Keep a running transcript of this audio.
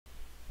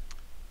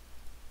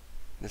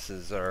This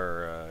is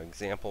our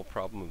example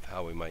problem of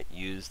how we might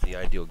use the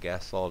ideal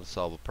gas law to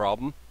solve a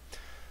problem.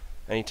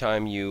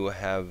 Anytime you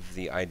have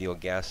the ideal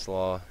gas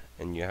law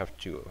and you have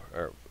to,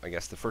 or I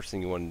guess the first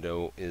thing you want to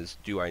know is,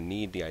 do I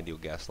need the ideal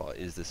gas law?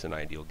 Is this an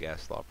ideal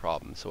gas law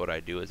problem? So what I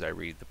do is I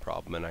read the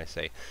problem and I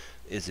say,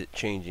 is it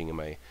changing?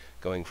 Am I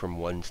going from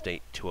one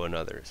state to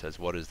another? It says,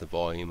 what is the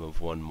volume of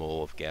 1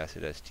 mole of gas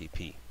at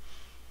STP?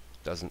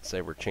 Doesn't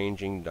say we're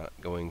changing, not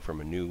going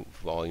from a new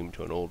volume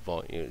to an old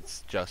volume.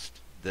 It's just,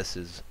 this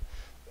is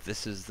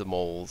the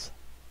moles,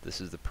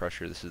 this is the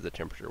pressure, this is the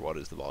temperature, what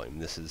is the volume?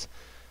 This is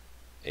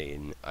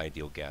an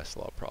ideal gas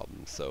law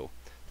problem. So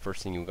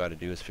first thing you've got to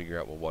do is figure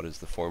out, well, what is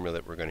the formula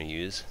that we're going to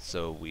use?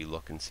 So we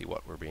look and see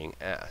what we're being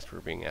asked. We're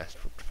being asked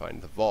to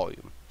find the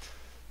volume.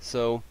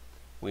 So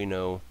we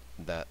know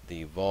that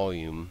the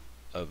volume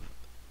of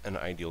an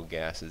ideal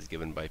gas is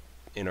given by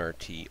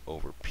nRT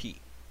over P.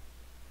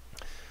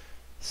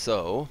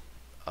 So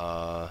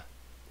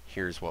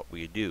here's what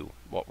we do.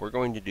 What we're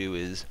going to do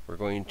is we're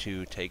going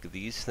to take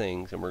these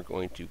things and we're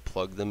going to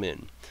plug them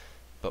in.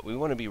 But we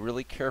want to be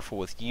really careful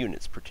with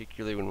units,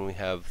 particularly when we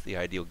have the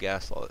ideal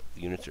gas law.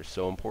 The units are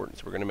so important.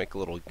 So we're going to make a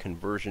little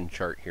conversion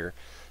chart here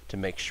to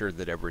make sure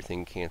that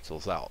everything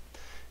cancels out.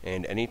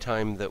 And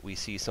anytime that we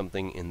see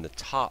something in the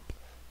top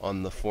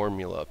on the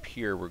formula up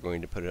here, we're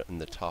going to put it in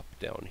the top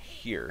down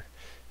here.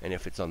 And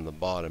if it's on the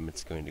bottom,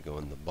 it's going to go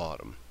in the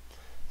bottom.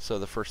 So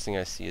the first thing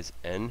I see is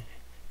N.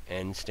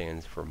 N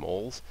stands for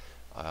moles.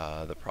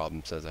 The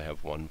problem says I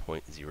have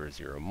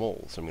 1.00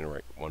 moles. So I'm going to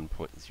write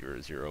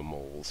 1.00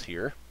 moles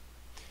here.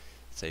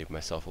 Save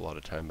myself a lot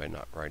of time by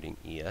not writing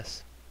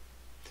ES.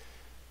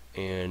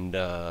 And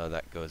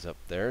that goes up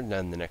there. And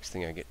then the next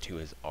thing I get to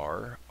is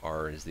R.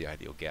 R is the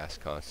ideal gas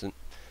constant.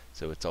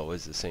 So it's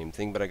always the same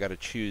thing, but I got to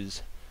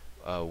choose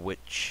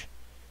which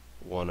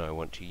one I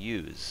want to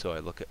use. So I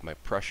look at my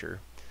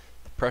pressure.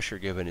 The pressure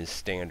given is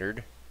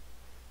standard.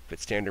 If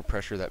it's standard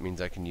pressure, that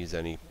means I can use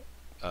any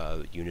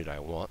unit I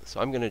want. So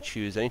I'm going to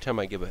choose, anytime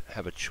I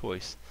have a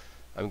choice,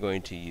 I'm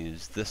going to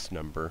use this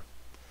number.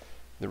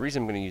 The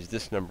reason I'm going to use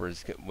this number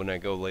is when I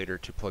go later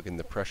to plug in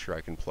the pressure, I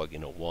can plug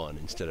in a 1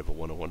 instead of a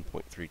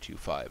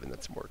 101.325, and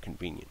that's more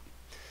convenient.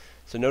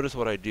 So notice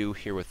what I do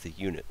here with the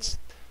units.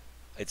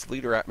 It's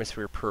liter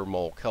atmosphere per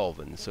mole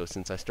Kelvin. So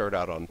since I start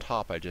out on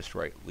top, I just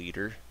write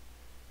liter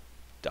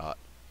dot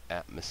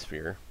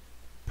atmosphere.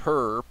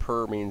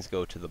 Per means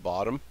go to the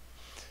bottom.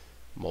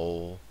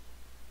 Mole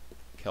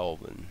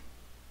Kelvin.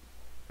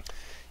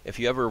 If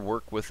you ever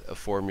work with a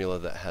formula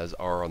that has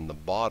R on the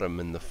bottom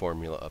and the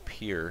formula up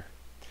here,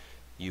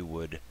 you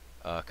would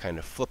kind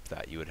of flip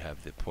that. You would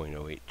have the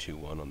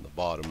 0.0821 on the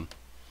bottom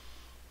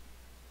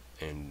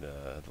and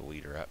the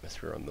liter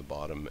atmosphere on the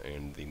bottom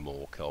and the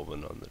mole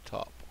Kelvin on the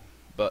top.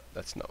 But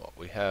that's not what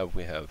we have.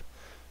 We have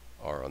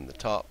R on the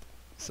top,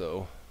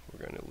 so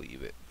we're going to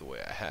leave it the way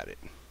I had it.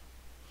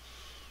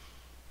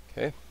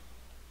 Okay,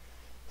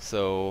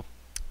 so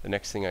the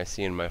next thing I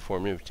see in my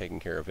formula, we've taken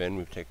care of N,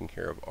 we've taken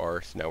care of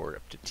R, so now we're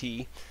up to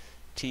T.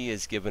 T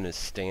is given as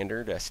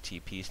standard.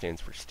 STP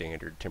stands for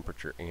standard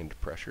temperature and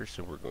pressure,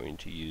 so we're going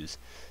to use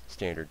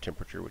standard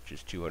temperature, which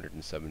is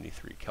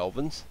 273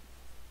 kelvins.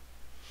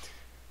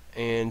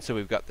 And so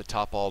we've got the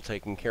top all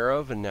taken care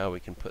of, and now we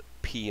can put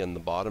P on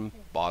the bottom.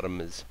 Bottom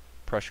is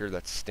pressure,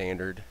 that's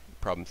standard. The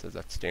problem says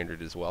that's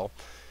standard as well,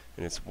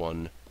 and it's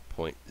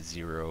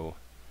 1.0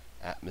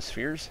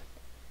 atmospheres.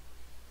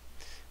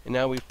 And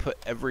now we've put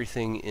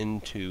everything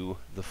into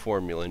the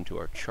formula, into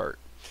our chart.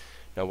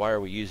 Now why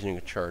are we using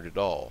a chart at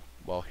all?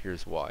 Well,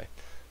 here's why.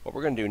 What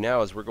we're going to do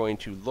now is we're going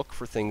to look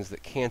for things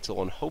that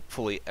cancel, and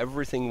hopefully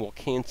everything will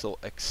cancel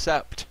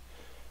except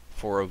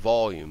for a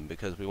volume,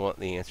 because we want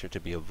the answer to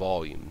be a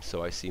volume.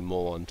 So I see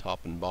mole on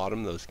top and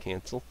bottom, those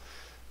cancel.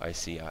 I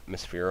see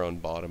atmosphere on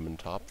bottom and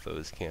top,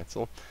 those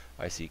cancel.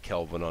 I see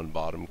Kelvin on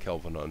bottom,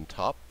 Kelvin on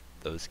top,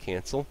 those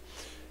cancel.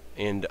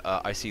 And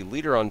I see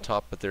liter on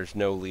top, but there's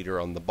no liter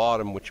on the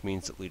bottom, which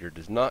means that liter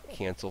does not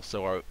cancel.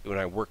 So when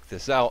I work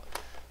this out,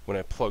 when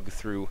I plug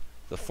through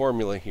the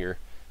formula here,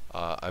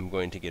 I'm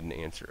going to get an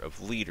answer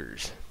of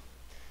liters.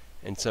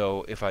 And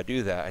so if I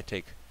do that, I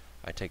take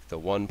the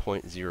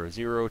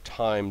 1.00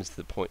 times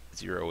the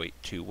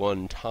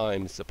 0.0821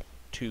 times the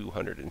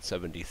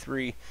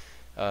 273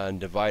 and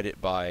divide it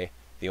by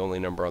the only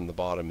number on the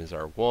bottom is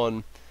our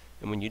 1.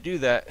 And when you do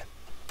that,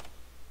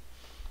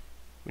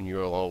 when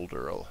you're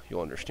older, you'll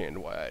understand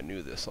why I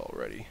knew this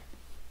already.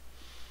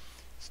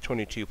 It's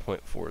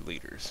 22.4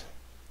 liters.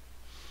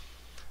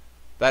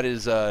 That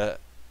is the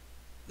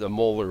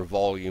molar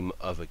volume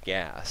of a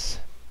gas.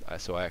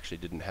 So I actually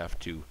didn't have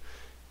to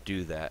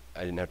do that. I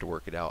didn't have to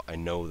work it out. I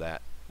know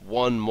that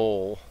 1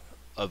 mole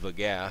of a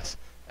gas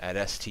at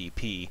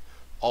STP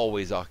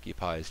always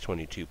occupies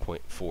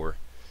 22.4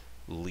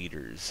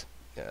 liters.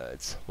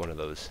 It's one of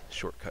those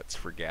shortcuts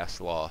for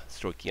gas law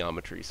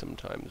stoichiometry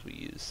sometimes we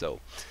use. So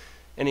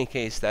in any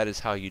case, that is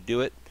how you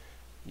do it.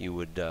 You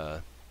would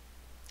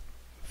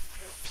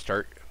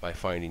start by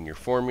finding your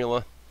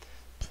formula,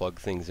 plug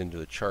things into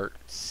the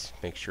charts,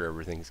 make sure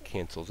everything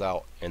cancels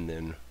out, and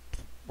then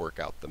work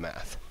out the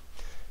math.